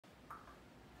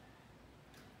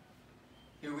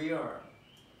Here we are.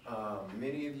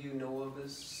 Many of you know of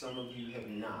us, some of you have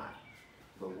not,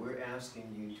 but we're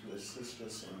asking you to assist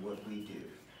us in what we do,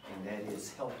 and that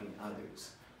is helping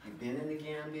others. We've been in the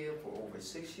Gambia for over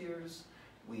 6 years.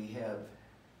 We have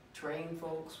trained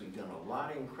folks, we've done a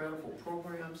lot of incredible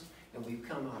programs, and we've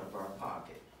come out of our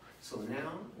pocket. So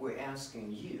now we're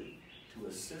asking you to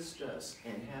assist us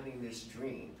in having this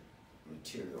dream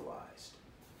materialized.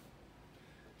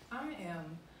 I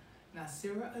am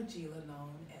Nasira Ajila,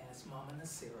 known as Mama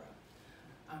Nasira.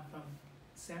 I'm from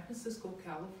San Francisco,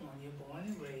 California, born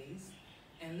and raised,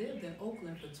 and lived in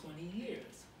Oakland for 20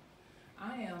 years.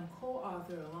 I am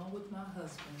co-author, along with my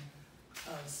husband,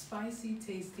 of Spicy,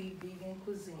 Tasty Vegan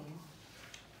Cuisine.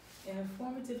 An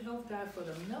informative health guide for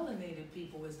the melanated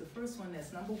people is the first one that's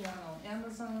 #1 on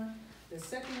Amazon. The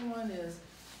second one is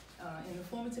an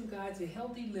informative guide to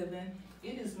healthy living.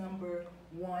 It is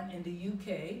 #1 in the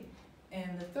UK.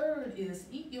 And the third is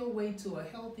Eat Your Way to a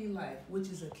Healthy Life, which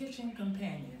is a kitchen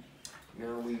companion.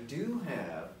 Now we do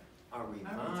have our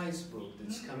revised book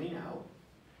that's coming out,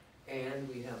 and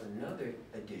we have another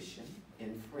edition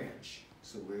in French.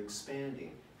 So we're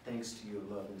expanding thanks to your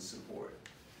love and support.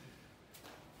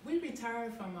 We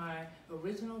retired from our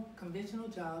original conventional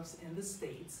jobs in the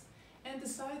States and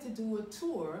decided to do a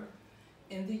tour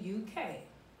in the UK.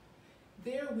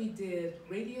 There we did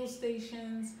radio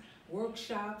stations,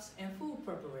 workshops, and food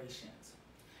preparations.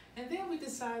 And then we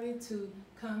decided to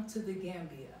come to the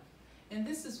Gambia. And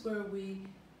this is where we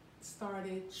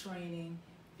started training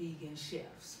vegan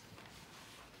chefs.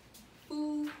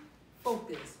 Food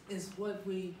focus is what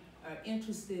we are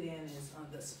interested in, is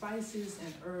on the spices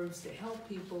and herbs to help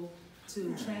people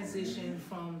to transition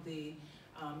from the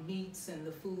meats and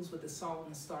the foods with the salt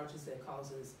and starches that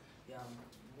causes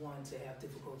one to have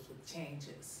difficulties with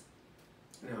changes.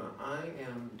 Now, I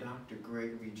am Dr.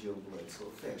 Gregory Joe Bledsoe,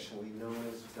 affectionately known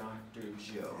as Dr.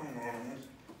 Joe.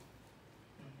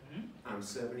 I'm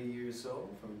 70 years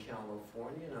old, from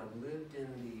California, and I've lived in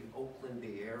the Oakland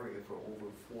Bay Area for over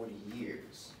 40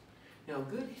 years. Now,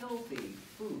 good, healthy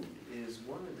food is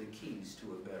one of the keys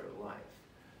to a better life.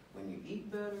 When you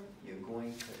eat better, you're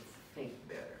going to think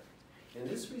better. And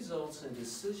this results in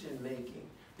decision-making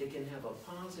that can have a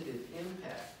positive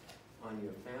impact on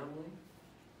your family,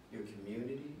 your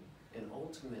community, and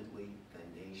ultimately the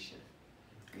nation.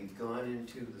 We've gone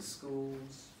into the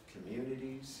schools,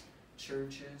 communities,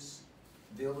 churches,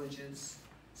 villages,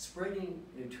 spreading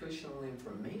nutritional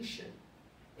information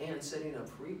and setting up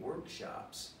free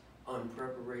workshops on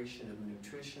preparation of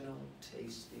nutritional,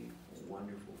 tasty,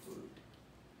 wonderful food.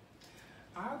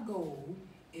 Our goal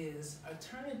is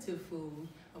alternative food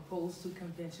opposed to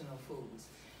conventional foods.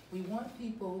 We want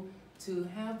people to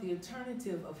have the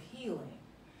alternative of healing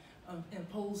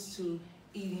opposed to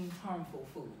eating harmful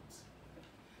foods.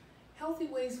 Healthy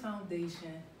Ways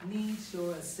Foundation needs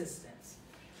your assistance.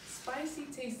 Spicy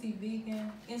Tasty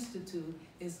Vegan Institute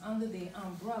is under the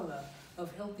umbrella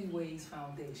of Healthy Ways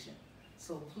Foundation.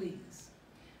 So please,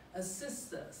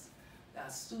 assist us. Our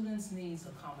students need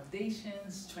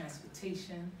accommodations,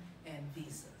 transportation, and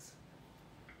visas.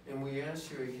 And we ask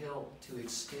your help to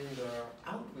extend our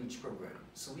outreach program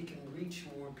so we can reach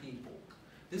more people.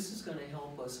 This is going to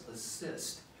help us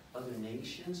assist other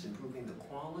nations, improving the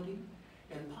quality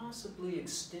and possibly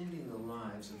extending the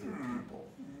lives of their people.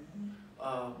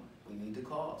 We need the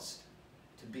cost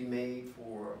to be made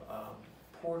for a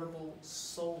portable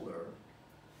solar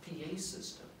PA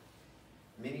system.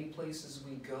 Many places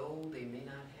we go, they may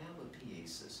not have a PA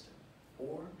system,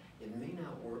 or it may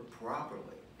not work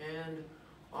properly. And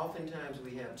oftentimes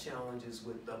we have challenges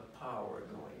with the power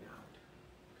going out.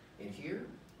 And here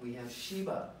we have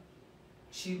Sheba.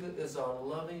 Sheba is our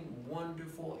loving,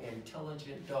 wonderful,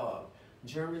 intelligent dog,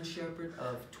 German Shepherd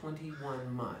of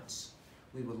 21 months.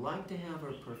 We would like to have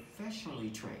her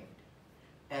professionally trained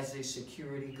as a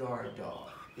security guard dog.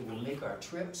 It will make our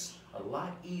trips a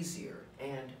lot easier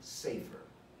and safer.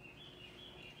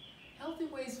 Healthy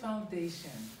Ways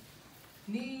Foundation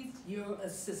needs your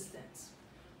assistance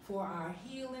for our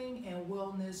healing and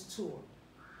wellness tour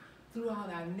throughout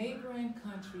our neighboring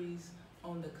countries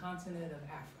on the continent of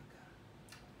Africa.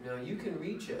 Now you can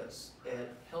reach us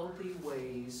at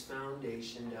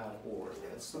healthywaysfoundation.org.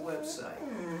 That's the website.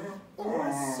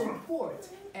 Or support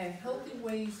at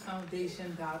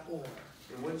healthywaysfoundation.org.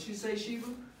 And what did you say,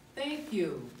 Sheba? Thank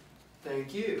you.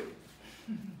 Thank you.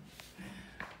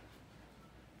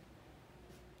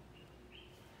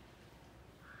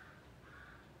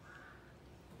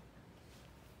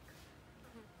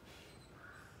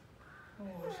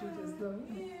 Oh, she just looked.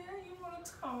 Yeah, you want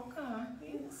to talk, huh?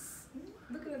 Yes.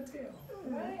 Look at her tail.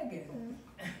 Wagging.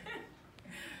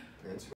 That's